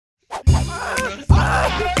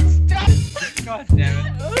God damn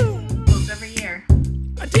it. Goes every year.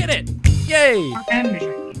 I did it! Yay!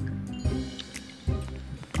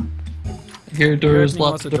 Here, doors,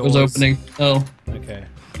 lots of doors opening. Oh. Okay.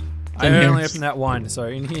 I only opened that one, so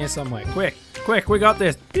in here somewhere. Quick! Quick, we got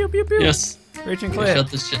this! Pew pew pew! Yes. Reach and clear. Shut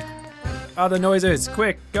this shit. Other noises,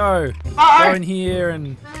 quick, go! Go in here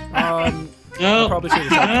and I probably should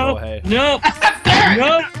have shut the door, hey. Nope.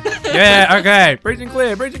 Nope. Yeah, okay. Breach and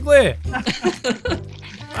clear, breach and clear.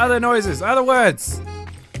 Other noises, other words.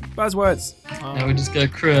 Buzzwords. Now we just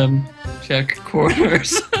got Crim. Check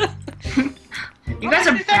corners. You guys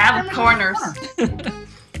are bad with corners.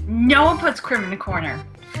 No one puts Crim in a corner.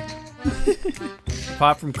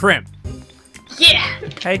 Apart from Crim. Yeah!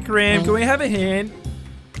 Hey Crim, can we have a hand?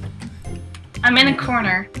 I'm in a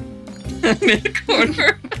corner. I'm in a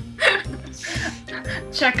corner.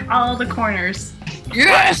 Check all the corners.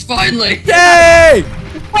 Yes, finally! Yay!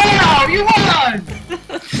 Wow, you won!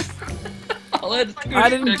 I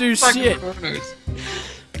didn't do shit. Corners.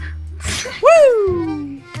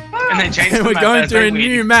 Woo! And then change the We're map, going that's to a very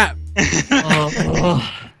new weird. map.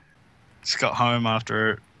 Just got home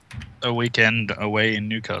after a weekend away in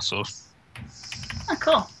Newcastle. Oh,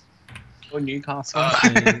 cool. Or Newcastle.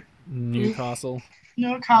 Newcastle.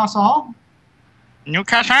 Newcastle.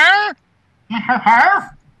 Newcastle?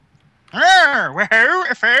 I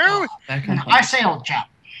say, old chap.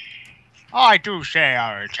 I do say,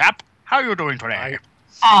 chap. How you doing today?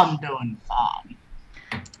 I'm doing fine.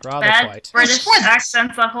 Rather Bad quite. British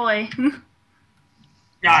accents ahoy.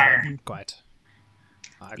 Yarr. Quite.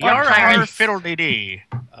 You're pirates. fiddle-dee-dee.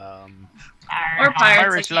 Or pirates.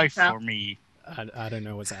 Pirate's life for me. I don't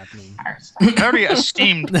know what's happening. Very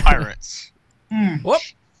esteemed pirates. Whoop!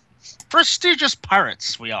 Prestigious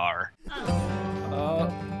pirates we are.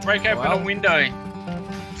 Break open a window.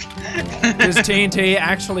 Does TNT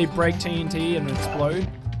actually break TNT and explode?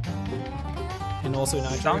 And also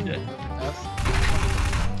nitro?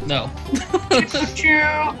 No.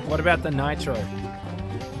 What about the nitro?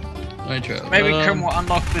 Nitro. Maybe Crim will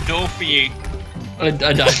unlock the door for you. I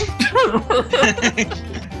died.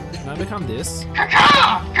 Can I become this?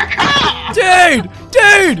 Dude!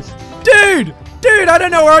 Dude! Dude! Dude, I don't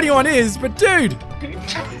know where anyone is, but dude!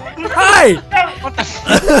 Hi! What the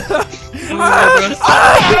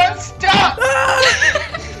Stop!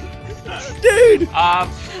 Dude!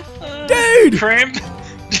 Dude! Crim?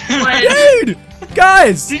 Dude!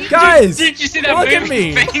 Guys! Guys! Did you see that Look at moving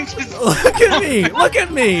me! thing? Just- Look at me! Look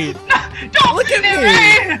at me! Don't Look at me!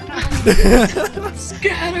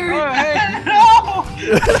 Scatter! Oh, hey. No!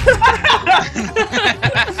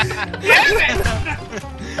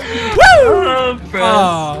 Woo! Oh, bro.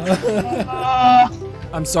 Aw.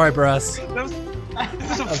 I'm sorry, Brass. I'm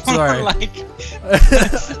sorry. Like,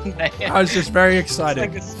 I was just very excited.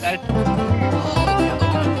 like a statue.